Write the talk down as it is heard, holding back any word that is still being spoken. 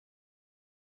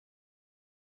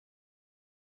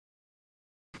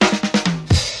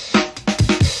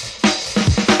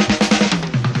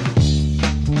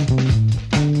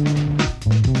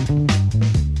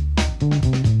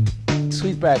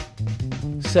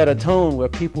Flashback set a tone where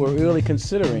people were really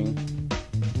considering,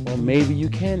 well, maybe you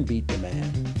can beat the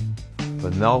man. For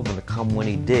Melvin to come when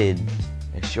he did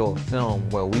and show a film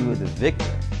where we were the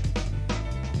victor,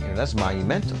 that's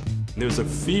monumental. There's a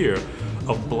fear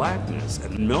of blackness,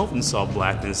 and Melvin saw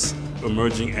blackness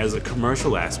emerging as a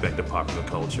commercial aspect of popular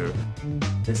culture.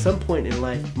 At some point in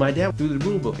life, my dad threw the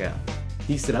rule book out.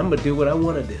 He said, I'm gonna do what I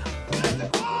wanna do.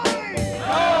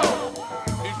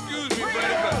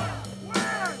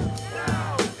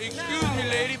 Excuse me,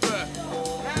 lady, but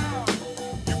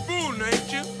you fooling,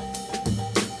 ain't you?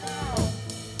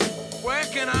 Where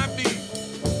can I be?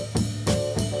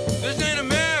 This ain't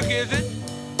America, is it?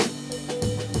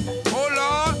 Oh,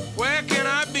 Lord, where can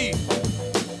I be?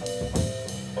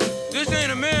 This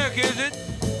ain't America, is it?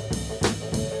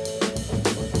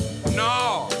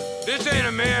 No, this ain't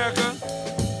America.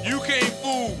 You can't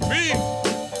fool me.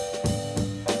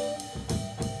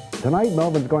 Tonight,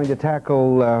 Melvin's going to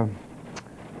tackle,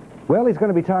 well, he's going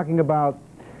to be talking about,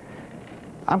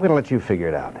 I'm going to let you figure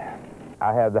it out.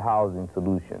 I have the housing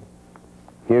solution.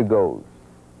 Here goes.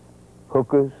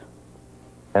 Hookers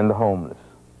and the homeless.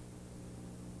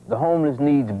 The homeless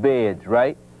needs beds,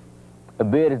 right? A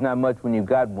bed is not much when you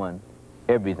got one,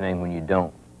 everything when you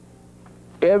don't.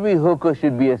 Every hooker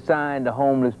should be assigned a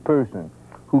homeless person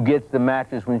who gets the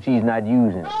mattress when she's not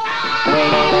using it.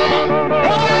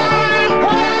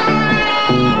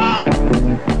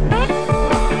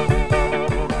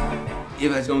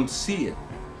 If I don't see it,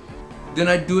 then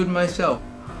I do it myself.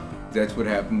 That's what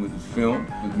happened with the film,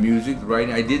 with music, the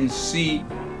writing. I didn't see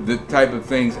the type of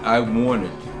things I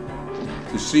wanted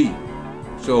to see,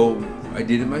 so I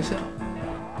did it myself.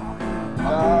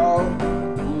 Loud,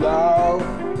 loud,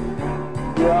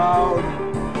 loud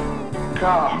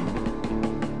car.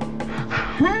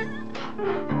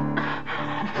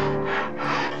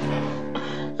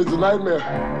 It's a nightmare.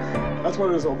 That's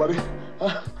what it is, old buddy.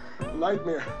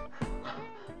 Nightmare.